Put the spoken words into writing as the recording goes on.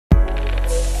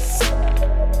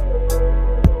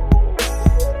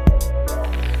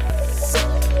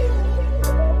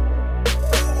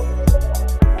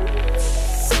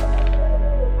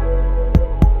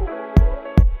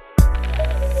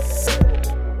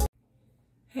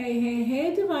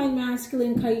Hey, Divine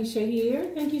Masculine, Ki-esha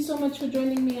here. Thank you so much for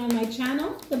joining me on my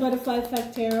channel, The Butterfly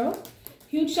Effect Tarot.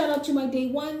 Huge shout out to my day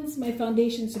ones, my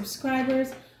foundation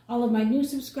subscribers, all of my new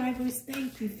subscribers.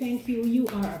 Thank you, thank you. You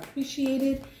are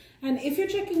appreciated. And if you're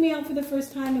checking me out for the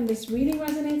first time and this reading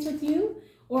resonates with you,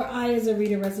 or I as a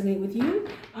reader resonate with you,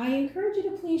 I encourage you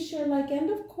to please share, like, and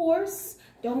of course,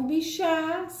 don't be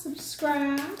shy,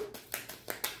 subscribe.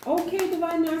 Okay,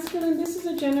 Divine Masculine, this is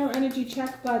a general energy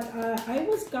check, but I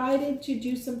was guided to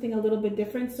do something a little bit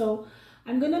different. So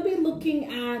I'm going to be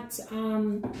looking at,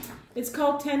 it's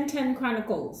called 1010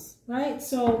 Chronicles, right?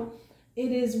 So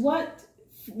it is what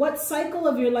cycle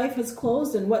of your life has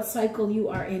closed and what cycle you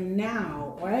are in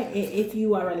now, right? If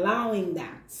you are allowing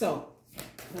that. So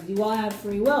you all have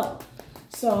free will.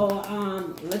 So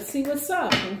let's see what's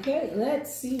up. Okay,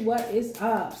 let's see what is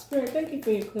up. Spirit, thank you for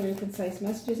your clear and concise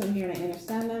messages. I'm here to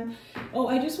understand them. Oh,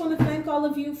 I just want to thank all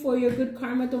of you for your good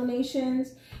karma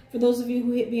donations. For those of you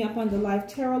who hit me up on the live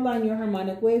tarot line, your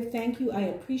harmonic wave, thank you. I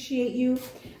appreciate you.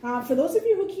 For those of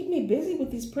you who keep me busy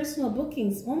with these personal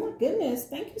bookings, oh my goodness,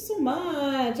 thank you so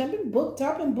much. I've been booked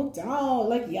up and booked out.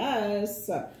 Like, yes.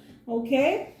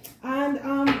 Okay, and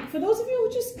for those of you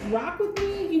who just rock with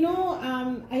me, you know,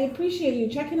 I appreciate you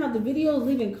checking out the videos,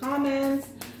 leaving comments,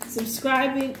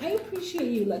 subscribing. I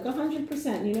appreciate you like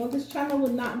 100%. You know, this channel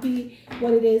would not be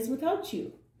what it is without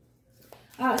you.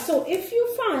 So if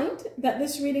you find that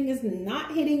this reading is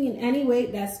not hitting in any way,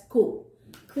 that's cool.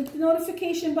 Click the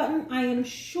notification button. I am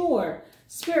sure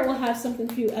Spirit will have something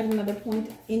for you at another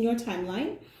point in your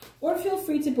timeline, or feel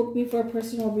free to book me for a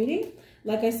personal reading.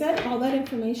 Like I said, all that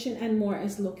information and more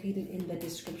is located in the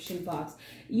description box.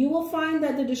 You will find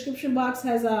that the description box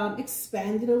has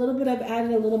expanded a little bit. I've added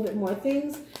a little bit more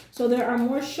things. So there are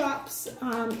more shops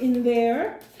in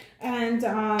there. And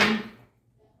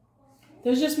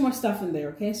there's just more stuff in there,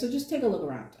 okay? So just take a look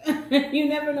around. You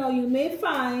never know. You may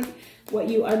find what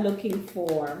you are looking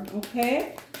for,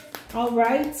 okay? All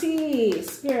righty.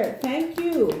 Spirit, thank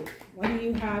you. What do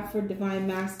you have for Divine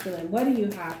Masculine? What do you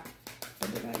have?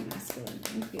 Divine Masculine,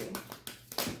 thank you.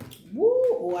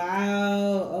 Woo,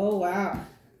 wow, oh wow.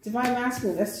 Divine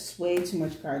Masculine, that's just way too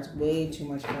much cards, way too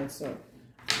much cards. So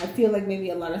I feel like maybe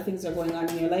a lot of things are going on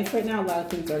in your life right now. A lot of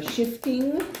things are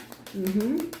shifting.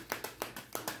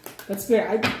 But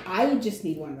Spirit, I just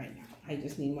need one right now. I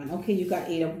just need one. Okay, you got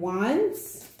 8 of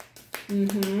Wands.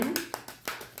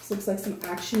 This looks like some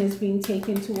action is being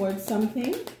taken towards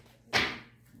something.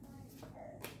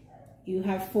 You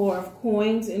have 4 of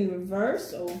Coins in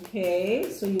reverse. Okay,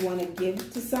 so you want to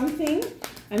give to something.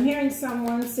 I'm hearing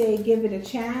someone say give it a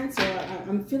chance, or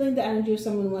I'm feeling the energy of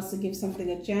someone who wants to give something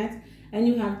a chance. And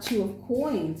you have 2 of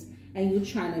Coins, and you're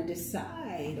trying to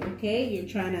decide, okay? You're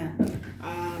trying to,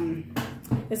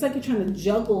 it's like you're trying to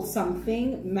juggle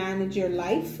something, manage your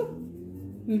life,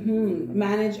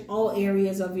 manage all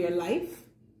areas of your life.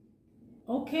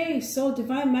 Okay, so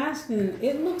Divine Masculine,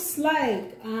 it looks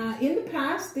like in the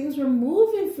past, things were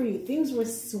moving for you. Things were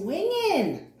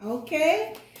swinging,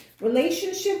 okay?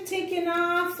 Relationship taking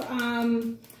off,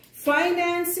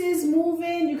 finances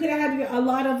moving. You could have had a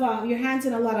lot of, your hands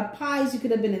in a lot of pies. You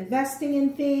could have been investing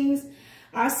in things.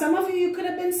 Some of you could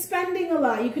have been spending a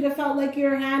lot. You could have felt like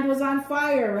your hand was on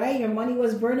fire, right? Your money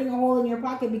was burning a hole in your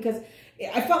pocket, because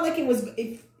I felt like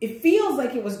it feels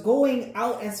like it was going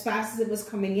out as fast as it was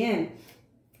coming in.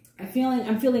 I'm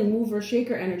feeling mover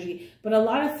shaker energy, but a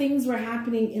lot of things were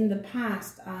happening in the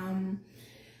past.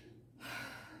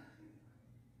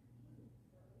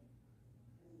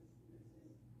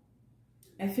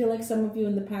 I feel like some of you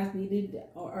in the past needed,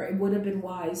 or it would have been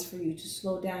wise for you to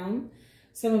slow down.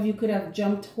 Some of you could have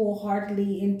jumped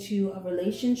wholeheartedly into a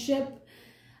relationship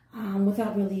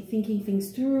without really thinking things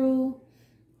through.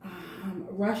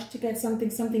 Rushed to get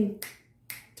something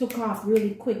took off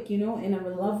really quick, you know, in a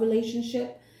love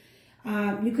relationship.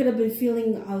 You could have been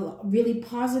feeling really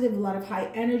positive, a lot of high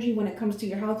energy when it comes to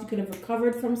your health. You could have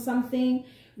recovered from something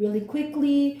really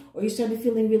quickly, or you started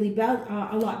feeling really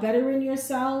a lot better in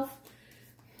yourself.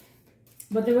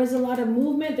 But there was a lot of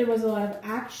movement. There was a lot of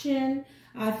action.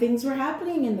 Things were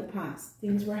happening in the past.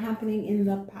 Things were happening in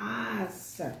the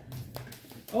past.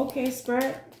 Okay,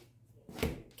 Spirit.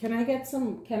 Can I get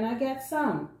some? Can I get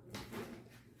some?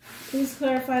 Please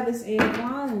clarify this 8 of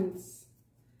Wands.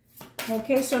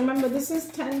 Okay, so remember, this is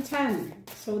 10-10.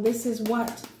 So this is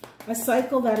what? A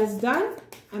cycle that is done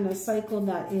and a cycle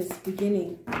that is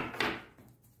beginning.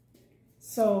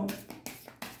 So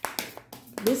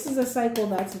this is a cycle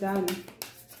that's done.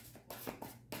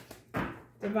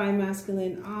 Divine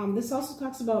Masculine. This also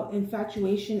talks about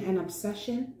infatuation and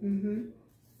obsession.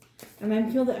 And I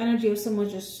feel the energy of someone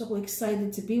just so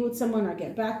excited to be with someone or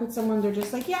get back with someone. They're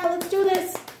just like, yeah, let's do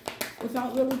this.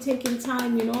 without really taking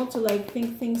time, you know, to like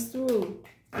think things through.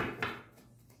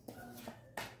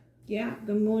 Yeah,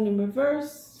 the Moon in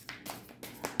reverse.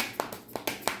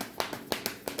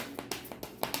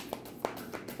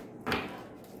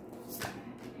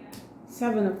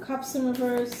 Seven of Cups in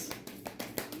reverse.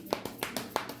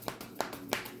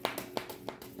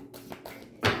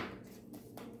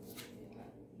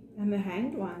 And the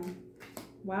Hanged One.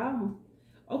 Wow.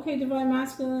 Okay, Divine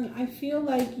Masculine, I feel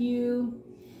like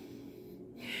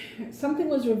something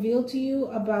was revealed to you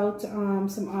about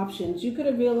some options. You could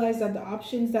have realized that the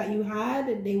options that you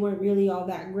had, they weren't really all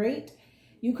that great.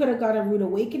 You could have got a rude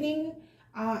awakening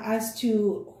as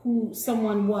to who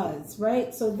someone was,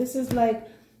 right? So this is like,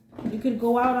 you could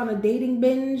go out on a dating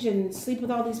binge and sleep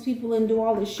with all these people and do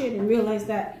all this shit and realize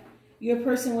that your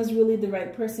person was really the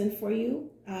right person for you.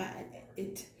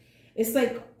 It's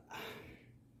like,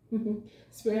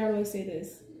 Spirit, how do I say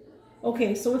this?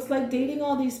 Okay, so it's like dating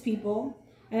all these people,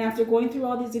 and after going through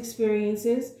all these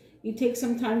experiences, you take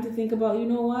some time to think about, you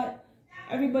know what?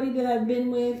 Everybody that I've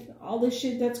been with, all the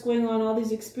shit that's going on, all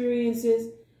these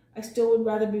experiences, I still would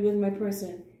rather be with my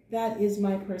person. That is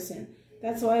my person.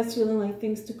 That's why it's feeling like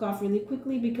things took off really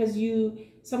quickly, because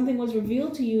something was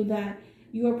revealed to you that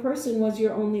your person was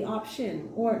your only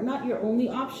option, or not your only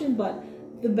option, but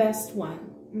the best one.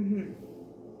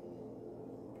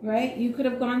 Right? You could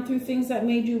have gone through things that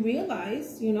made you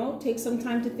realize, you know, take some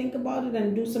time to think about it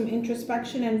and do some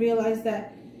introspection and realize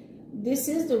that this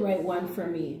is the right one for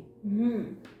me.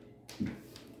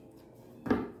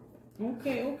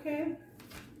 Okay.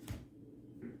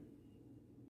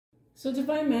 So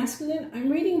Divine Masculine, I'm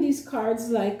reading these cards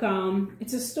like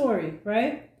it's a story,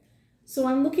 right? So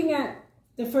I'm looking at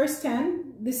the first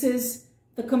 10. This is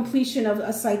the completion of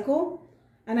a cycle.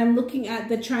 And I'm looking at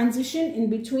the transition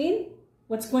in between,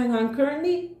 what's going on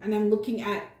currently, and I'm looking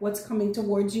at what's coming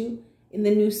towards you in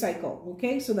the new cycle,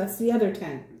 okay? So that's the other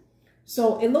 10.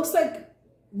 So it looks like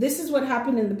this is what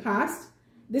happened in the past.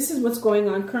 This is what's going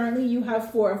on currently. You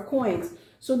have 4 of coins.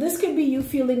 So this could be you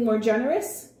feeling more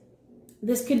generous.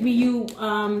 This could be you,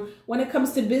 when it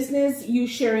comes to business, you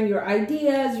sharing your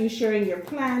ideas, you sharing your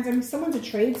plans. I mean, someone's a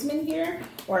tradesman here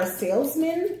or a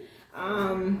salesman.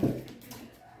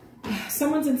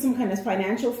 Someone's in some kind of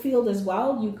financial field as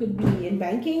well. You could be in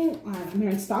banking, you're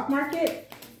in stock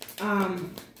market.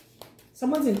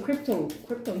 Someone's in crypto.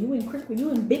 You in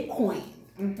Bitcoin.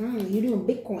 You doing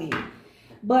Bitcoin.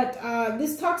 But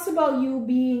this talks about you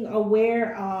being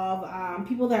aware of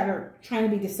people that are trying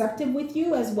to be deceptive with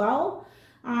you as well.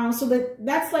 So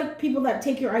that's like people that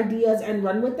take your ideas and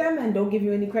run with them and don't give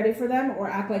you any credit for them, or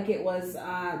act like it was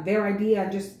their idea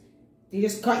and they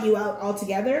just cut you out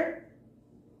altogether.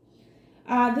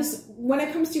 When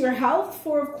it comes to your health,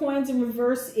 4 of coins in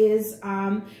reverse is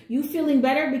you feeling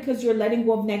better because you're letting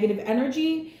go of negative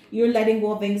energy. You're letting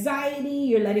go of anxiety.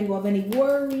 You're letting go of any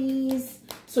worries.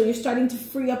 So you're starting to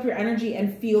free up your energy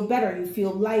and feel better. You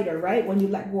feel lighter, right? When you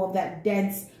let go of that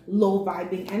dense, low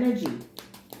vibing energy.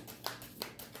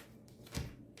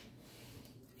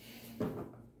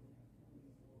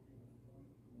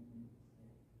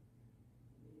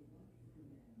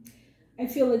 I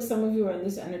feel like some of you are in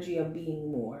this energy of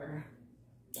being more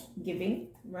giving,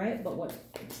 right? But what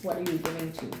are you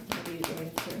giving to? What are you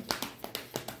giving to?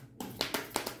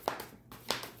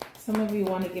 Some of you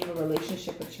want to give a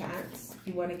relationship a chance.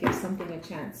 You want to give something a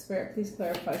chance. Spirit, please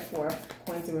clarify 4 of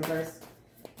coins in reverse.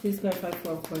 Please clarify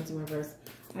 4 of coins in reverse.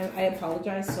 I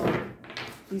apologize. So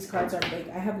these cards are big.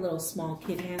 I have little small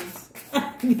kid hands.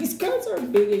 These cards are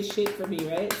big as shit for me,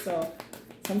 right? So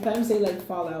sometimes they like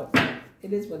fall out.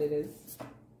 It is what it is.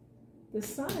 The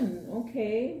Sun,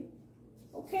 okay.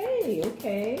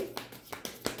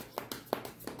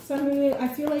 Some of you, I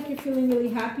feel like you're feeling really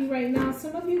happy right now.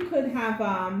 Some of you could have,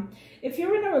 if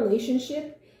you're in a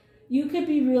relationship, you could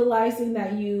be realizing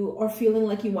that you are feeling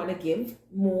like you want to give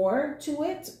more to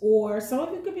it. Or some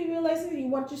of you could be realizing that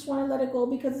you just want to let it go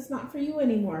because it's not for you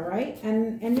anymore, right?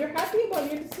 And you're happy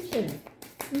about your decision.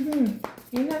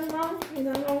 Ain't nothing wrong. Ain't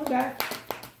nothing wrong with that.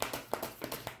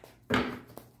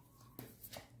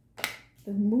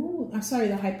 The Moon, I'm sorry,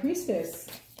 the High Priestess.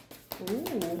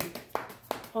 Ooh.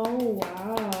 Oh,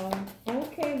 wow.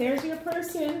 Okay, there's your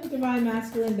person, Divine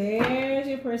Masculine. There's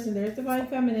your person. There's Divine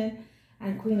Feminine.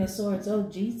 And Queen of Swords. Oh,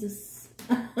 Jesus.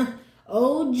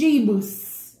 Oh,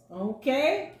 Jeebus.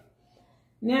 Okay.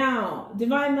 Now,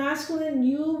 Divine Masculine,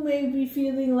 you may be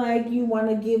feeling like you want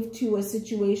to give to a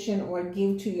situation or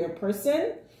give to your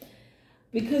person,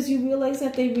 because you realize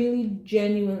that they really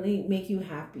genuinely make you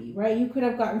happy, right? You could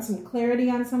have gotten some clarity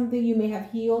on something. You may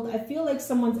have healed. I feel like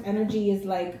someone's energy is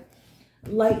like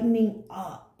lightening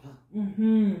up.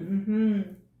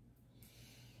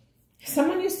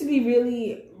 be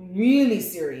really, really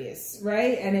serious,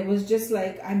 right? And it was just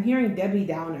like, I'm hearing Debbie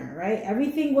Downer, right?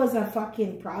 Everything was a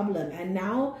fucking problem. And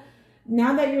now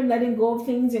that you're letting go of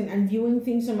things and viewing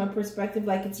things from a perspective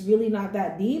like it's really not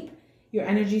that deep, your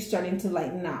energy's starting to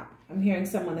lighten up. I'm hearing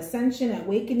someone ascension,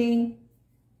 awakening.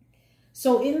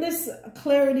 So in this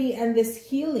clarity and this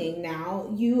healing now,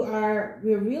 we're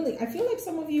really, I feel like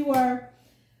some of you are,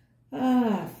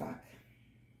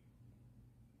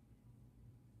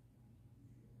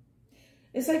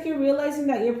 It's like you're realizing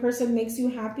that your person makes you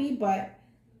happy, but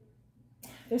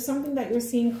there's something that you're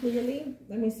seeing clearly.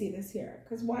 Let me see this here.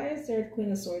 Because why is there a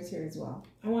Queen of Swords here as well?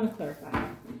 I want to clarify.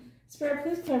 Spirit,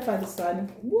 please clarify the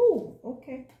sun. Woo,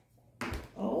 okay.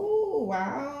 Oh,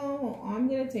 wow. I'm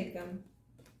going to take them.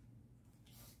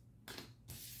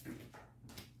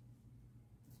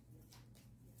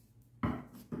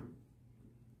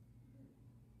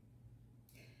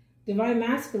 Divine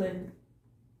Masculine.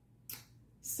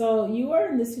 So you are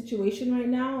in this situation right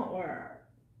now, or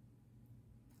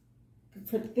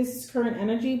this is current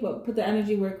energy, but put the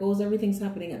energy where it goes. Everything's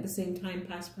happening at the same time,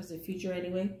 past, present, future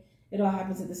anyway. It all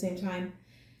happens at the same time.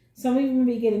 Some of you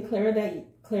may be getting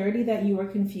clarity that you were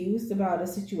confused about a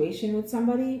situation with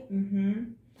somebody.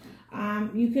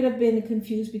 You could have been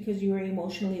confused because you were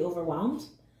emotionally overwhelmed.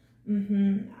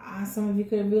 Some of you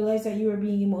could have realized that you were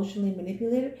being emotionally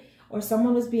manipulated, or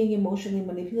someone was being emotionally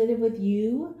manipulated with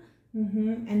you.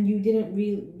 And you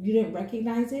didn't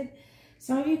recognize it.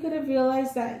 Some of you could have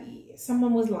realized that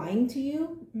someone was lying to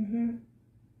you.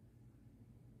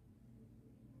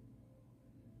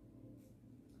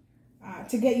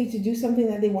 To get you to do something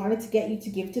that they wanted to get you to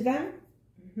give to them.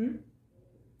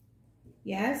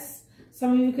 Yes.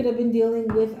 Some of you could have been dealing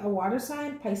with a water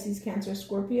sign, Pisces, Cancer,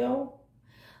 Scorpio.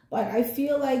 But I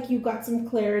feel like you got some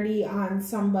clarity on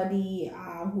somebody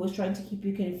who was trying to keep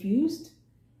you confused.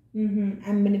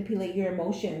 And manipulate your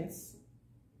emotions.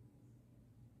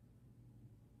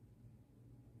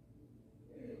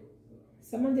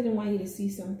 Someone didn't want you to see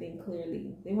something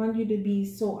clearly. They wanted you to be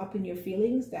so up in your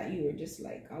feelings that you were just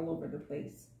like all over the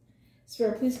place.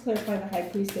 Spirit, please clarify the High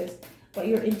Priestess. But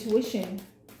your intuition,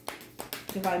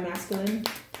 Divine Masculine.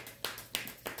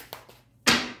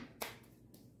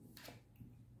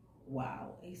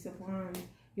 Wow, Ace of Wands.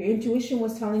 Your intuition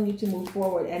was telling you to move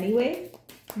forward anyway.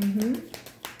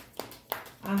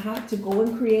 To go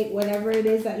and create whatever it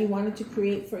is that you wanted to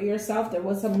create for yourself. There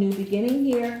was some new beginning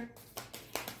here.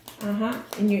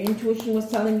 And your intuition was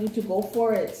telling you to go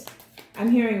for it. I'm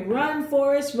hearing run,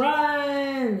 Forrest,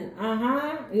 run.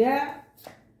 Yeah.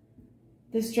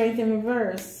 The Strength in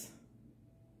reverse.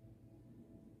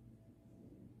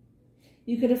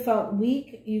 You could have felt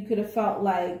weak. You could have felt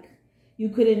like you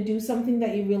couldn't do something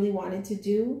that you really wanted to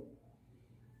do.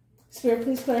 Spirit,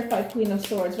 please clarify Queen of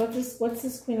Swords. What's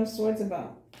this Queen of Swords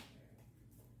about?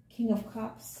 King of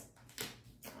Cups.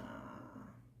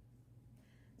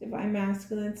 Divine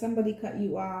Masculine. Somebody cut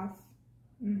you off.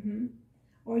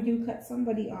 Or you cut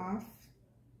somebody off.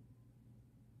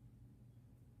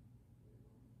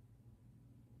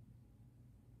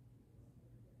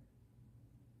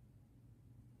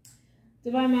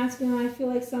 Divine Masculine, I feel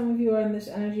like some of you are in this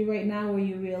energy right now where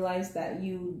you realize that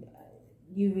you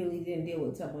really didn't deal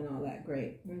with someone all that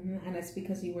great. And it's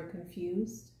because you were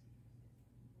confused.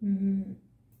 Your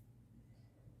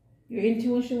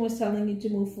intuition was telling you to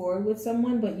move forward with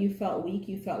someone, but you felt weak.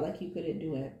 You felt like you couldn't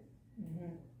do it.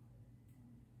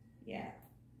 Yeah.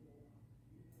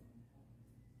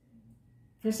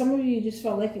 For some of you, you just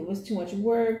felt like it was too much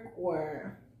work,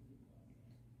 or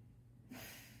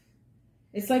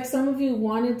it's like some of you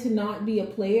wanted to not be a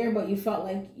player, but you felt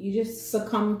like you just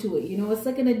succumbed to it. You know, it's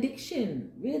like an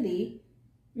addiction, really.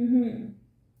 It's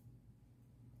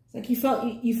like you felt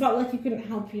like you couldn't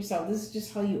help yourself. This is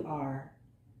just how you are.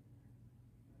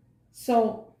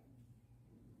 So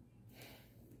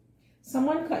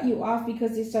someone cut you off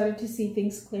because they started to see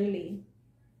things clearly,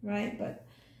 right? But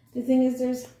the thing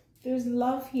is, there's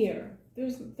love here.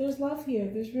 There's love here.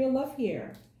 There's real love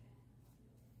here.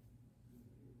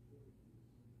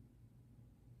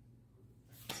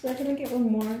 So can I get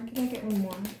one more? Can I get one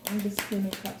more on this Queen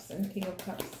of Cups and King of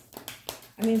Cups?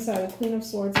 I mean, sorry, Queen of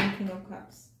Swords and King of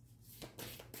Cups.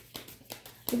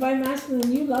 Divine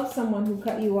Masculine, you love someone who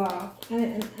cut you off.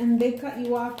 And they cut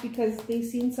you off because they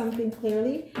seen something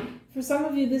clearly. For some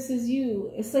of you, this is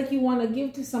you. It's like you want to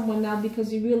give to someone now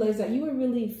because you realize that you were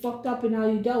really fucked up in how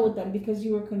you dealt with them because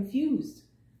you were confused.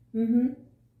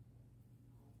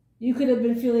 You could have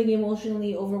been feeling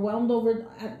emotionally overwhelmed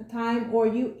at the time, or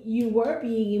you were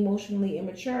being emotionally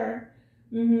immature.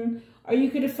 Or you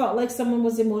could have felt like someone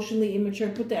was emotionally immature.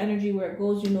 Put the energy where it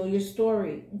goes. You know your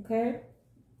story, okay?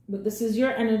 But this is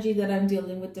your energy that I'm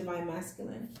dealing with, Divine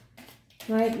Masculine.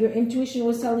 Right? Your intuition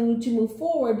was telling you to move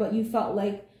forward, but you felt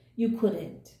like you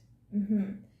couldn't.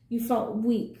 You felt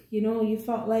weak. You know, you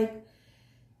felt like...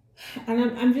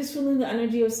 And I'm just feeling the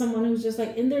energy of someone who's just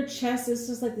like in their chest. It's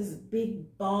just like this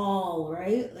big ball,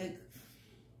 right? Like,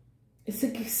 it's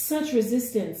like such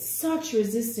resistance, such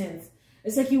resistance.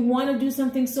 It's like you want to do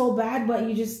something so bad, but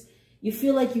you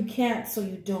feel like you can't, so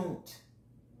you don't.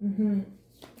 And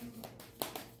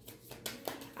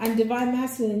Divine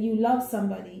Masculine, you love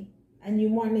somebody and you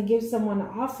want to give someone an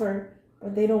offer,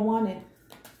 but they don't want it.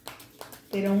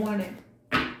 They don't want it.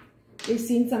 They've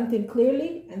seen something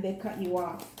clearly and they cut you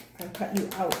off and cut you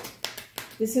out.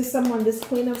 This is someone, this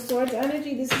Queen of Swords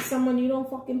energy, this is someone you don't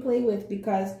fucking play with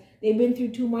because they've been through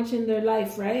too much in their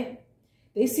life, right?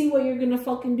 They see what you're going to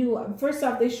fucking do. First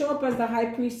off, they show up as the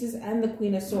High Priestess and the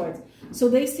Queen of Swords. So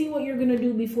they see what you're going to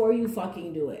do before you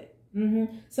fucking do it.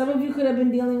 Some of you could have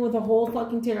been dealing with a whole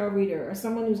fucking tarot reader or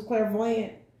someone who's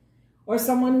clairvoyant or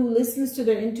someone who listens to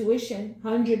their intuition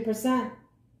 100%.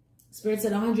 Spirit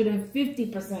said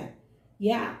 150%.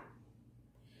 Yeah.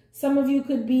 Some of you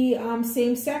could be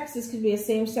same sex. This could be a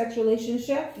same sex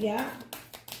relationship. Yeah.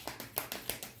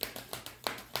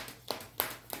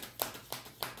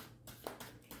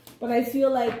 But I feel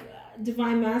like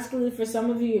Divine Masculine, for some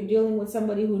of you, you're dealing with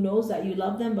somebody who knows that you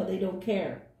love them, but they don't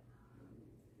care.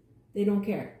 They don't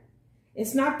care.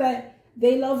 It's not that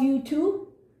they love you too,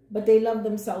 but they love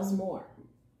themselves more.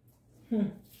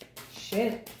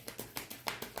 Shit.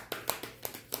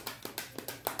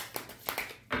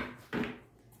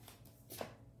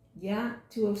 Yeah,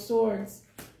 Two of Swords.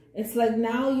 It's like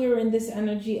now you're in this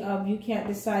energy of you can't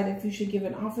decide if you should give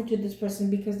an offer to this person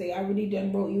because they already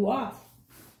done wrote you off.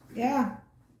 Yeah.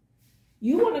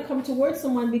 You want to come towards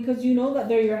someone because you know that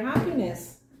they're your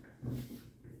happiness.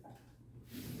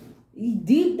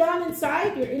 Deep down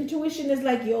inside, your intuition is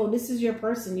like, yo, this is your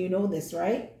person. You know this,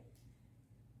 right?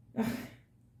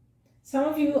 Some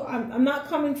of you, I'm not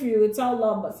coming for you. It's all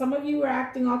love. But some of you are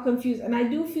acting all confused. And I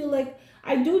do feel like,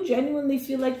 I do genuinely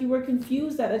feel like you were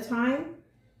confused at a time.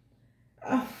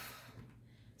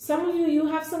 Some of you, you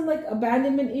have some like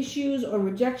abandonment issues or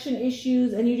rejection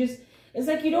issues. And you just, it's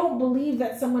like you don't believe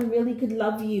that someone really could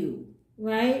love you,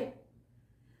 right?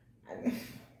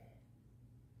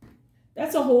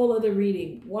 That's a whole other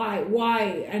reading.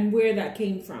 Why, and where that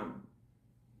came from.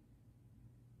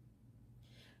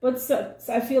 But so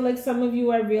I feel like some of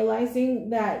you are realizing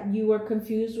that you were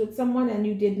confused with someone and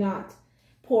you did not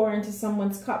pour into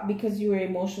someone's cup because you were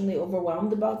emotionally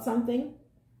overwhelmed about something.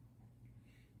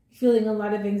 Feeling a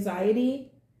lot of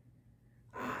anxiety.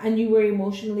 And you were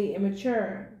emotionally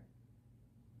immature.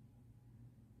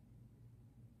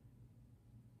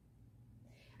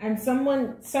 And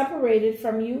someone separated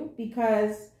from you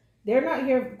because they're not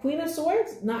here. Queen of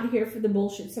Swords, not here for the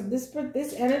bullshit. So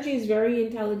this energy is very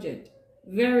intelligent.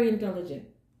 Very intelligent.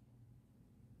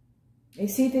 They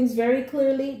see things very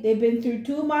clearly. They've been through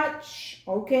too much.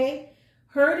 Okay?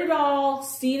 Heard it all.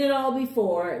 Seen it all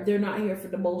before. They're not here for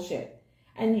the bullshit.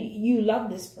 And you love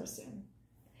this person.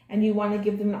 And you want to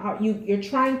give them an offer. You're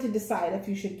trying to decide if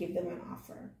you should give them an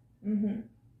offer.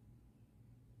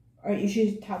 Or you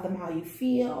should tell them how you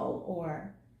feel,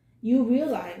 or you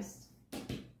realized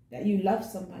that you love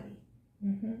somebody.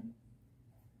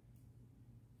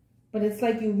 But it's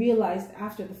like you realized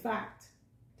after the fact,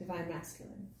 Divine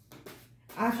Masculine.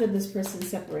 After this person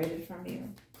separated from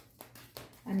you.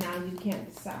 And now you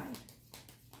can't decide.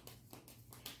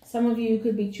 Some of you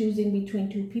could be choosing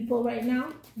between two people right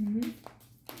now.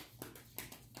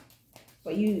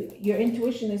 But your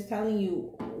intuition is telling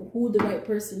you who the right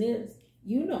person is.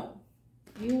 You know.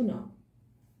 You know.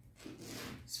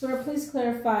 Spirit, please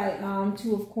clarify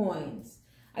Two of Coins.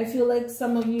 I feel like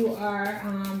some of you are...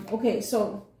 okay,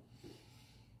 so...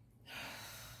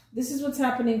 This is what's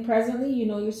happening presently. You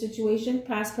know your situation.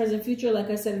 Past, present, future. Like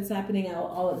I said, it's happening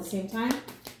all at the same time.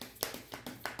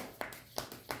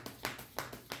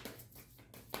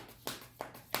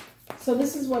 So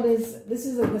this is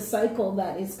the cycle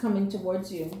that is coming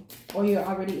towards you, or you're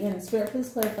already in. Spirit, please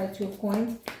clarify Two of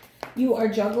Coins. You are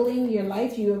juggling your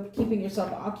life. You are keeping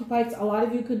yourself occupied. A lot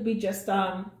of you could be just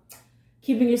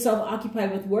keeping yourself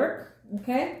occupied with work.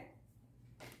 Okay?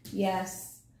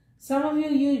 Yes. Some of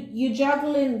you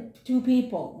juggling two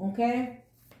people. Okay?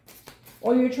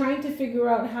 Or you're trying to figure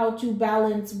out how to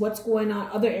balance what's going on,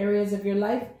 other areas of your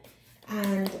life,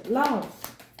 and love.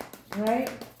 Right?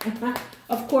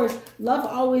 Of course, love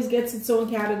always gets its own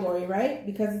category, right?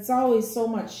 Because it's always so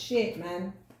much shit,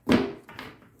 man.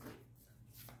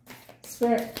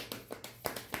 Spirit,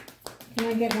 can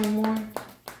I get one more?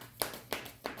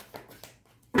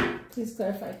 Please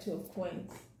clarify Two of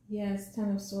Coins. Yes,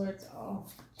 Ten of Swords. Oh,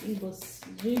 Jeebus,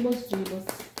 Jeebus, Jeebus.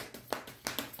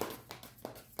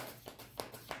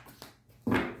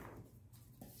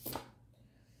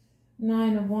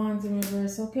 Nine of Wands in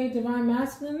reverse. Okay, Divine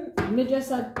Masculine. Me just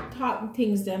talk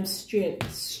things them straight.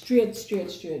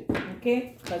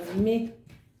 Okay? Because me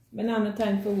not no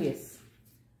time for waste.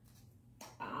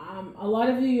 A lot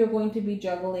of you're going to be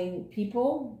juggling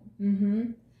people.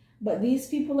 But these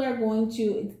people are going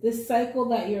to, this cycle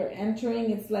that you're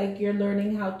entering, it's like you're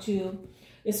learning how to,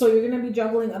 so you're going to be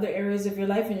juggling other areas of your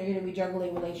life, and you're going to be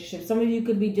juggling relationships. Some of you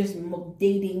could be just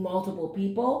dating multiple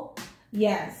people.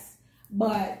 Yes.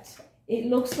 But it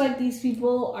looks like these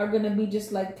people are going to be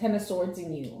just like Ten of Swords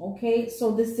in you. Okay.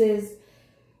 So this is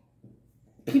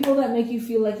people that make you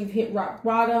feel like you've hit rock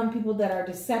bottom, people that are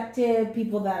deceptive,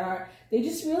 people that are, they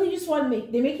just really just want to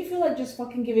make, they make you feel like just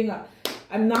fucking giving up.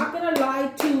 I'm not going to lie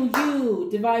to you,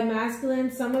 Divine Masculine.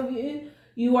 Some of you,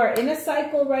 you are in a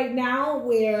cycle right now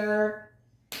where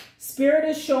Spirit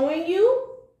is showing you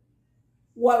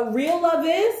what real love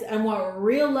is and what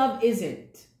real love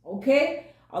isn't. Okay?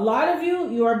 A lot of you,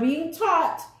 you are being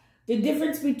taught the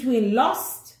difference between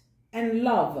lust and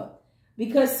love.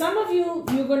 Because some of you,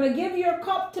 you're going to give your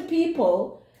cup to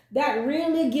people that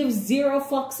really give zero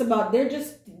fucks about. They're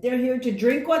here to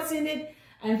drink what's in it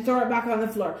and throw it back on the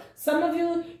floor. Some of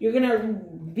you, you're going to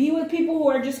be with people who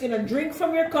are just going to drink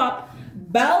from your cup,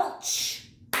 belch,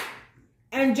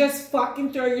 and just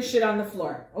fucking throw your shit on the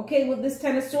floor. Okay, with this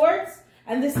Ten of Swords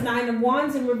and this Nine of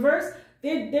Wands in reverse,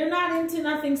 they're not into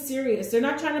nothing serious. They're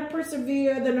not trying to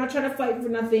persevere. They're not trying to fight for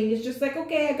nothing. It's just like,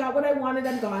 okay, I got what I wanted.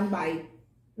 I'm gone. Bye.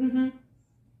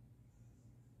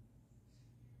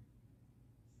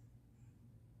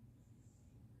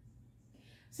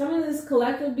 Some of this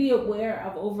collective, be aware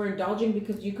of overindulging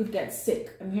because you could get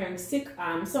sick. I'm hearing sick.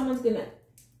 Someone's going to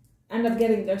end up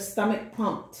getting their stomach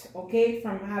pumped, okay,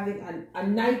 from having a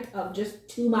night of just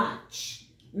too much.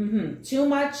 Too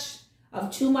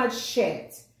much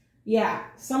shit. Yeah,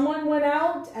 someone went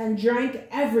out and drank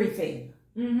everything.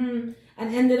 And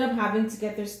ended up having to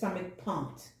get their stomach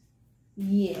pumped.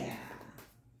 Yeah.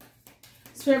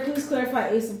 Spirit, please clarify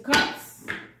Ace of Cups.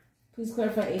 Please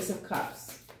clarify Ace of Cups.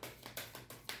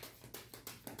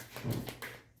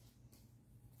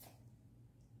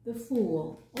 The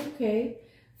Fool. Okay.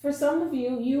 For some of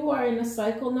you, you are in a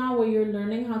cycle now where you're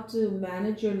learning how to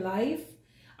manage your life.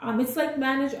 It's like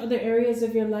manage other areas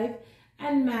of your life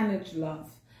and manage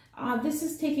love. This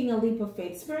is taking a leap of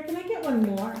faith. Spirit, can I get one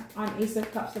more on Ace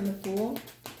of Cups and the Fool?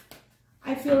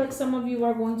 I feel like some of you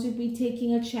are going to be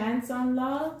taking a chance on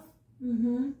love.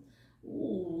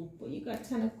 Ooh, but you got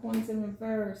Ten of Coins in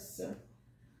reverse.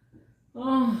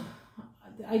 Oh,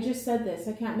 I just said this.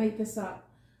 I can't make this up.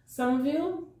 Some of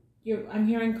you, I'm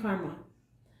hearing karma.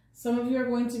 Some of you are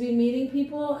going to be meeting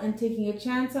people and taking a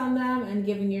chance on them and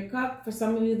giving your cup. For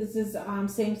some of you, this is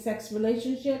same-sex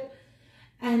relationship.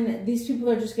 And these people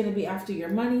are just going to be after your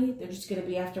money. They're just going to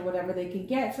be after whatever they can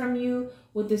get from you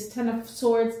with this Ten of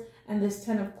Swords and this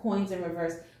Ten of Coins in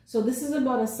reverse. So this is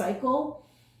about a cycle.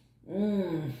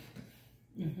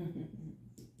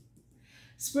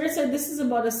 Spirit said this is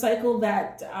about a cycle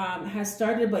that has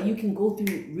started, but you can go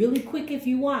through really quick if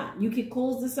you want. You can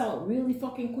close this out really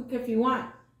fucking quick if you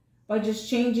want by just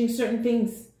changing certain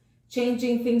things,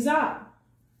 changing things up.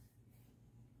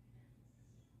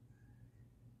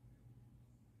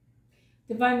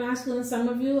 Divine Masculine, some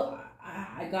of you,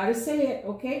 I gotta say it,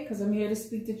 okay, because I'm here to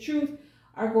speak the truth,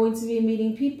 are going to be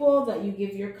meeting people that you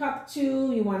give your cup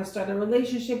to, you want to start a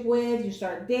relationship with, you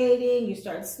start dating, you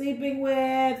start sleeping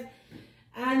with,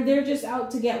 and they're just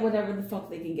out to get whatever the fuck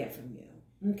they can get from you,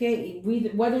 okay?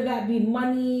 Whether that be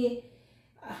money,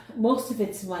 most of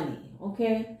it's money,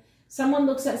 okay? Someone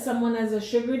looks at someone as a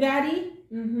sugar daddy.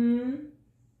 I'm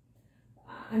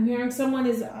hearing someone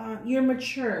is, you're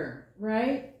mature,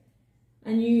 right?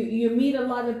 And you meet a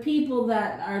lot of people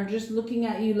that are just looking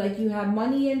at you like you have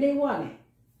money and they want it.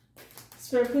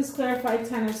 Spirit, please clarify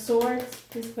Ten of Swords.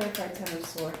 Please clarify Ten of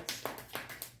Swords.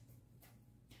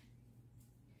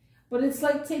 But it's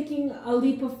like taking a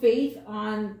leap of faith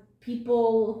on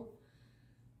people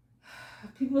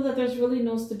that there's really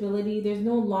no stability. There's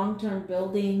no long-term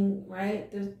building, right?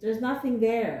 There's nothing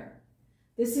there.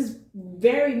 This is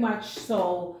very much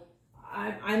so,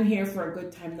 I'm here for a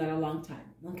good time, not a long time.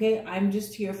 Okay, I'm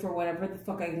just here for whatever the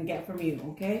fuck I can get from you,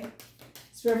 okay?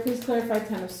 Spirit, please clarify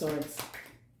Ten of Swords.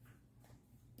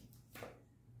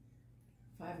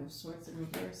 Five of Swords in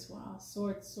reverse. Wow,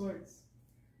 swords.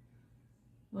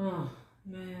 Oh,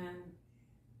 man.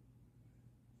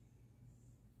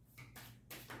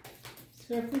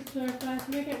 Spirit, please clarify.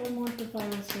 Can I get one more for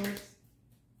Five of Swords?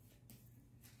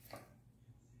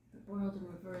 The World in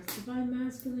reverse. Divine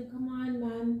masculine, come on,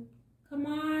 man. Come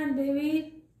on,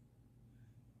 baby.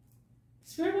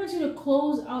 Spirit wants you to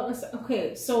close out.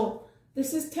 Okay, so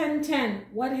this is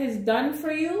 10-10. What has done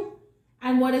for you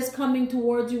and what is coming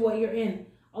towards you, what you're in.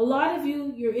 A lot of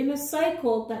you, you're in a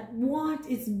cycle that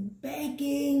is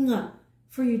begging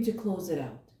for you to close it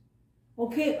out.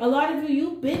 Okay, a lot of you,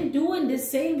 you've been doing the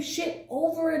same shit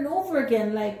over and over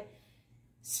again. Like,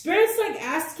 Spirit's like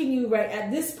asking you right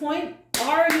at this point,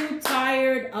 are you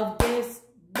tired of this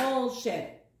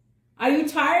bullshit? Are you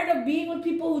tired of being with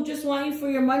people who just want you for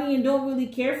your money and don't really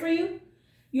care for you?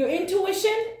 Your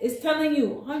intuition is telling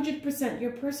you 100%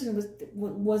 your person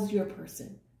was your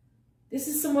person. This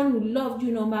is someone who loved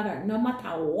you no matter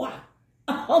what.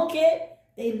 Okay?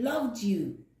 They loved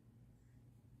you.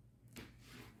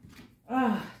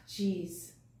 Ah,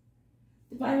 jeez.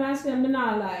 Divine masculine, I'm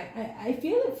not lie. I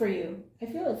feel it for you. I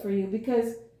feel it for you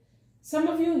because some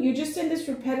of you, you're just in this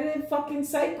repetitive fucking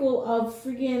cycle of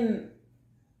friggin'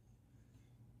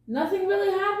 nothing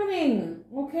really happening,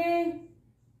 okay?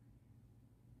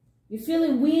 You're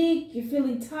feeling weak. You're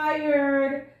feeling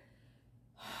tired.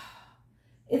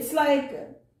 It's like,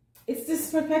 it's this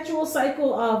perpetual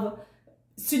cycle of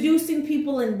seducing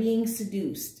people and being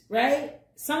seduced, right?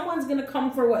 Someone's going to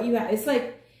come for what you have. It's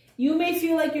like, you may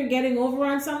feel like you're getting over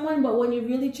on someone, but when you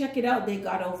really check it out, they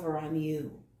got over on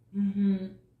you.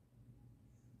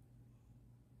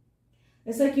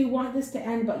 It's like you want this to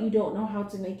end, but you don't know how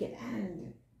to make it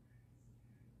end.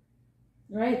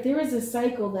 Right? There is a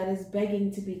cycle that is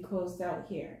begging to be closed out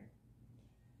here.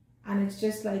 And it's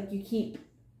just like you keep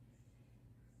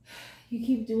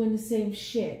doing the same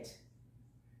shit.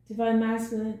 Divine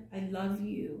masculine, I love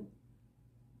you.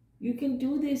 You can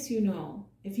do this, you know.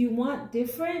 If you want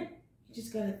different, you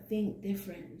just got to think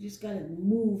different. You just got to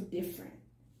move different.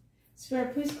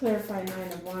 Spirit, please clarify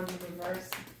 9 of Wands in reverse.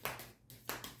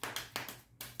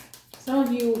 Some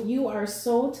of you, you are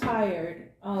so tired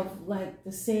of like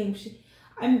the same shit.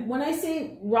 When I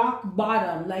say rock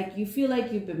bottom, like you feel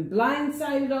like you've been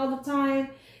blindsided all the time.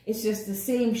 It's just the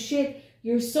same shit.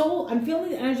 I'm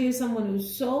feeling the energy of someone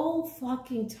who's so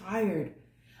fucking tired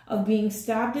of being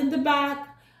stabbed in the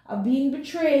back, of being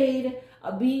betrayed,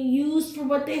 of being used for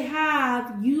what they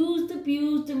have, used,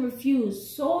 abused, and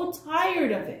refused. So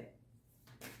tired of it.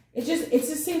 It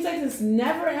just seems like this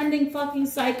never-ending fucking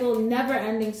cycle,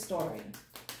 never-ending story.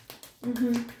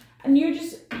 And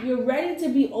you're ready to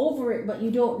be over it, but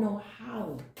you don't know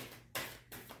how.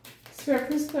 Spirit,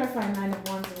 please clarify 9 of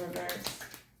Wands in reverse.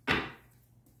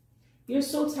 You're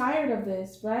so tired of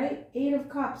this, right? 8 of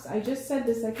Cups. I just said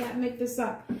this. I can't make this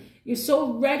up. You're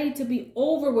so ready to be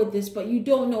over with this, but you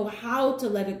don't know how to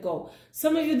let it go.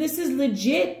 Some of you, this is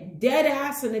legit dead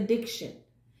ass an addiction.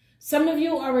 Some of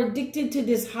you are addicted to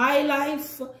this high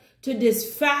life, to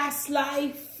this fast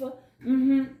life,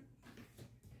 to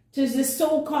this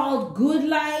so-called good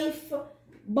life,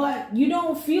 but you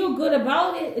don't feel good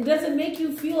about it. It doesn't make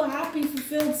you feel happy,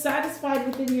 fulfilled, satisfied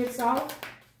within yourself.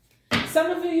 Some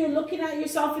of you, you're looking at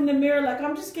yourself in the mirror like,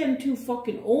 I'm just getting too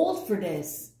fucking old for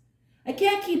this. I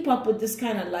can't keep up with this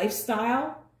kind of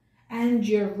lifestyle. And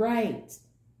you're right.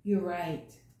 You're right.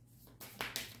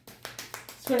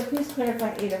 Spirit, please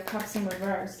clarify 8 of Cups in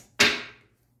reverse.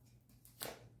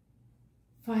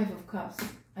 5 of Cups.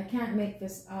 I can't make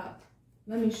this up.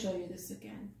 Let me show you this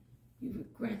again. You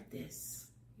regret this.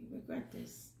 You regret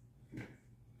this.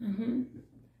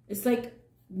 It's like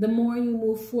the more you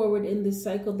move forward in this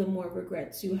cycle, the more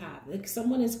regrets you have. Like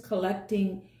someone is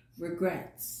collecting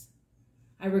regrets.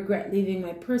 I regret leaving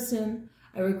my person.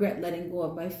 I regret letting go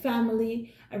of my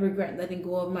family. I regret letting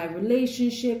go of my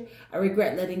relationship. I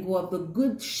regret letting go of the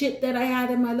good shit that I had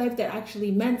in my life that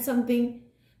actually meant something,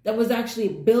 that was actually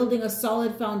building a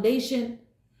solid foundation.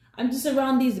 I'm just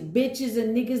around these bitches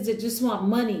and niggas that just want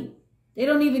money. They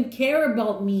don't even care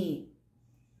about me.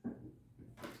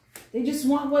 They just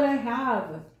want what I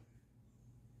have.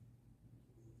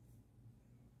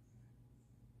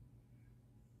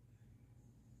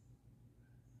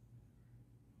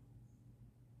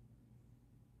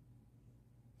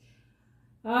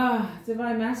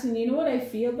 Divine Masculine, you know what I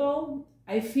feel though?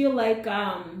 I feel like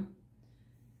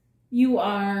you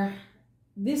are,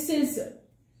 this is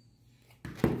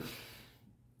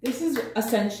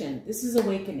ascension. This is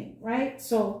awakening, right?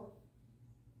 So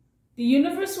the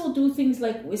universe will do things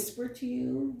like whisper to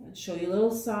you and show you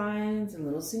little signs and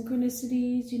little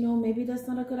synchronicities. You know, maybe that's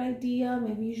not a good idea.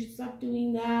 Maybe you should stop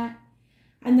doing that.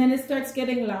 And then it starts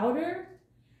getting louder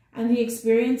and the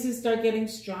experiences start getting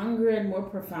stronger and more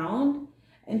profound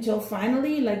until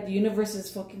finally, like, the universe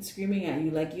is fucking screaming at you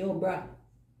like, yo, bruh,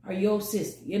 or yo,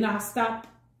 sis, you not stop.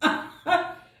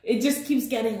 it just keeps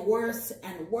getting worse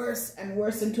and worse and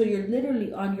worse until you're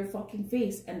literally on your fucking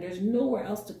face and there's nowhere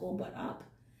else to go but up.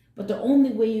 But the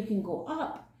only way you can go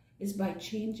up is by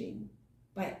changing,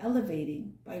 by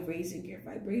elevating, by raising your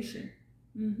vibration.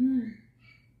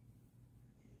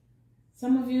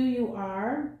 Some of you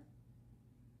are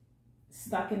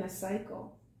stuck in a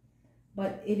cycle,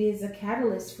 but it is a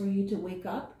catalyst for you to wake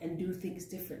up and do things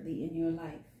differently in your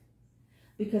life.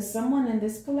 Because someone in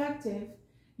this collective,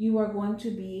 you are going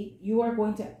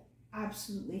to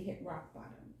absolutely hit rock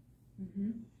bottom.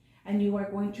 And you are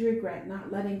going to regret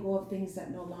not letting go of things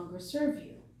that no longer serve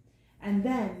you. And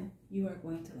then you are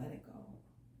going to let it go.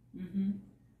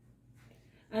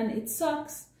 And it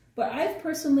sucks, but I've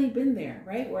personally been there,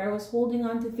 right? Where I was holding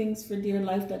on to things for dear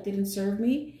life that didn't serve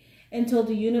me until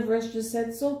the universe just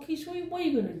said, so Ki-esha, what are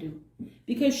you going to do?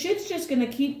 Because shit's just going to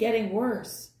keep getting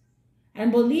worse.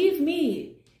 And believe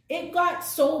me, it got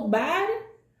so bad,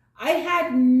 I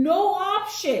had no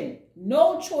option,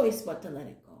 no choice but to let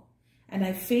it go. And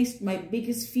I faced my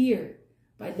biggest fear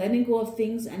by letting go of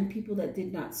things and people that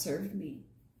did not serve me.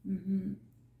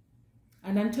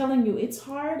 And I'm telling you, it's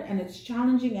hard and it's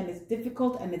challenging and it's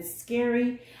difficult and it's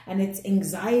scary and it's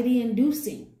anxiety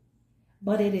inducing.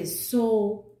 But it is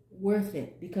so worth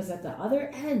it, because at the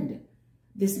other end,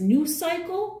 this new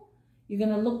cycle, you're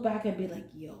going to look back and be like,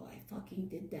 yo, I fucking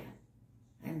did that.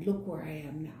 And look where I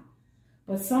am now.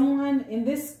 But someone in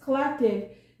this collective,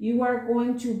 you are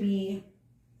going to be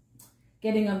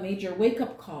getting a major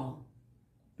wake-up call,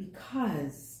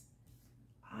 because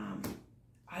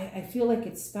I feel like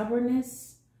it's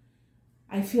stubbornness.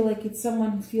 I feel like it's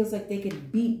someone who feels like they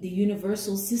could beat the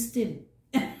universal system.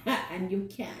 And you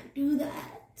can't do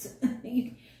that.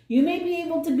 You may be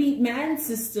able to beat man's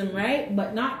system, right?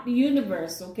 But not the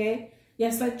universe, okay?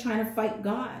 Yes, like trying to fight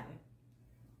God.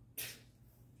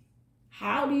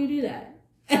 How do you do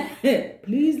that?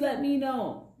 Please let me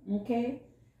know, okay?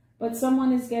 But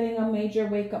someone is getting a major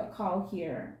wake-up call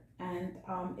here, and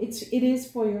it is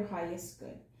for your highest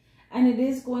good. And it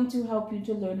is going to help you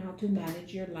to learn how to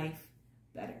manage your life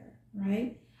better,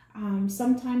 right?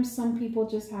 Sometimes some people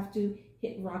just have to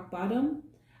hit rock bottom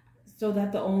so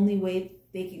that the only way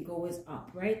they can go is up,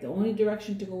 right? The only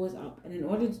direction to go is up. And in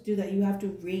order to do that, you have to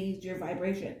raise your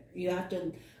vibration. You have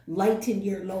to lighten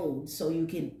your load so you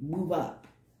can move up,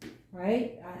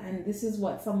 right? And this is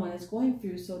what someone is going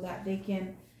through, so that they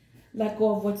can let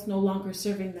go of what's no longer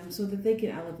serving them, so that they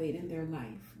can elevate in their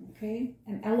life, okay?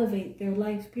 And elevate their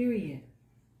life, period.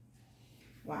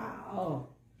 Wow.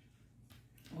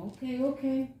 Okay,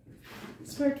 okay.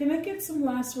 Spirit, can I get some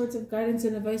last words of guidance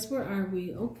and advice? Where are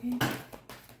we? Okay.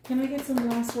 Can I get some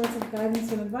last words of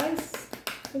guidance and advice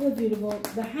for the beautiful,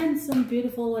 the handsome,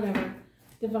 beautiful, whatever,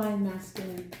 divine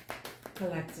masculine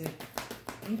collective?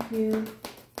 Thank you.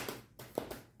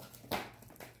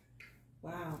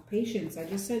 Wow, patience. I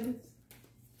just said this.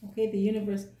 Okay, the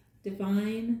universe,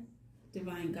 divine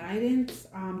guidance,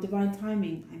 divine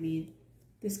timing. I mean,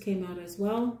 this came out as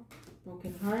well.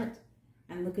 Broken heart.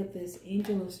 And look at this,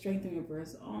 angel of strength in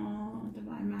reverse. Oh,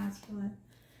 divine masculine.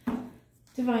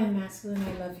 Divine masculine,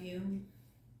 I love you.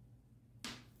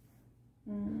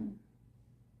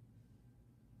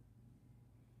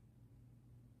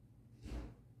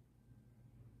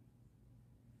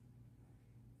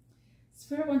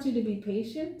 Spirit wants you to be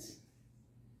patient.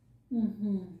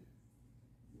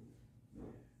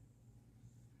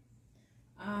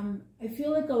 I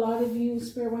feel like a lot of you,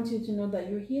 Spirit wants you to know that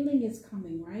your healing is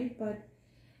coming, right? But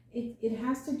it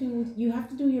has to do with, you have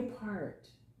to do your part,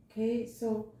 okay?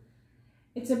 So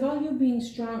it's about you being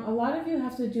strong. A lot of you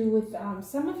have to do with,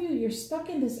 some of you, you're stuck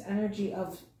in this energy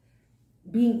of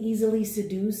being easily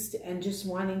seduced and just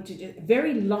wanting to,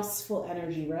 very lustful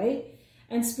energy, right?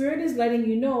 And Spirit is letting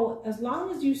you know, as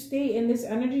long as you stay in this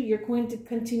energy, you're going to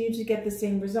continue to get the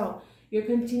same result. You're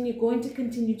going to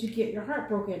continue to get your heart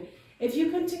broken. If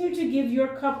you continue to give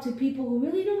your cup to people who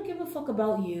really don't give a fuck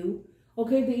about you,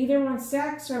 okay, they either want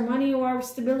sex or money or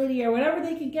stability or whatever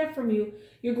they can get from you,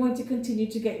 you're going to continue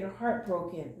to get your heart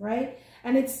broken, right?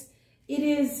 And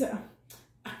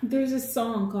there's a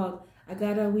song called, I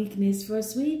Got a Weakness for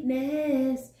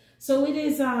Sweetness. So it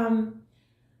is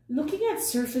looking at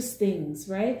surface things,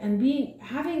 right? And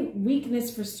having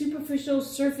weakness for superficial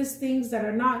surface things that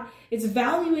are not, it's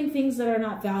valuing things that are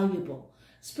not valuable.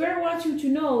 Spirit wants you to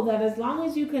know that as long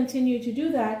as you continue to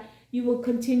do that, you will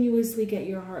continuously get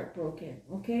your heart broken,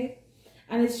 okay?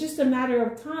 And it's just a matter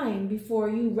of time before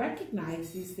you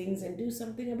recognize these things and do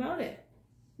something about it.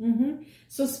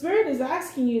 So Spirit is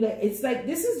asking you that, it's like,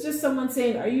 this is just someone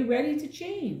saying, are you ready to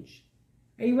change?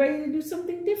 Are you ready to do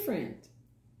something different?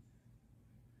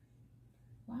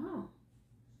 Wow.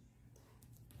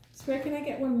 Spirit, can I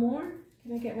get one more?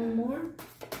 Can I get one more?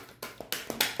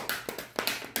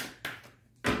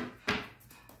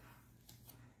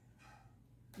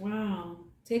 Wow.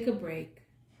 Take a break.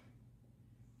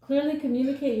 Clearly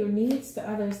communicate your needs to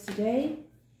others today.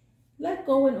 Let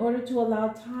go in order to allow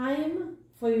time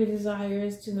for your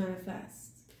desires to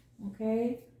manifest.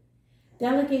 Okay?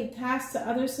 Delegate tasks to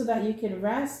others so that you can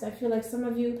rest. I feel like some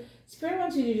of you, Spirit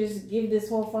wants you to just give this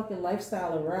whole fucking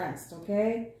lifestyle a rest,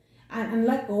 okay? And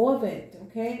let go of it,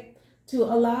 okay? To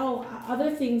allow other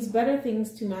things, better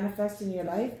things to manifest in your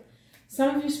life.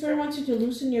 Some of you, Spirit wants you to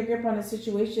loosen your grip on a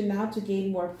situation now to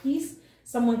gain more peace.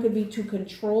 Someone could be too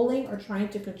controlling or trying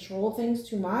to control things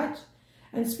too much.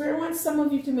 And Spirit wants some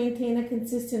of you to maintain a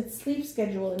consistent sleep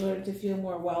schedule in order to feel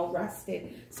more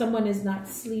well-rested. Someone is not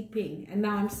sleeping. And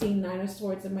now I'm seeing 9 of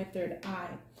Swords in my third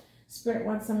eye. Spirit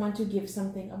wants someone to give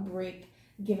something a break.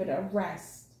 Give it a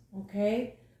rest.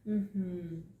 Okay?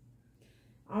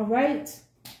 All right.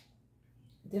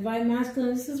 Divine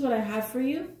Masculine, this is what I have for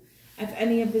you. If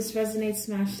any of this resonates,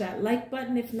 smash that like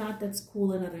button. If not, that's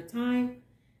cool another time.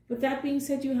 With that being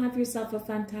said, you have yourself a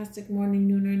fantastic morning,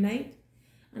 noon, or night.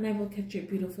 And I will catch your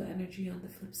beautiful energy on the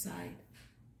flip side.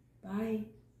 Bye.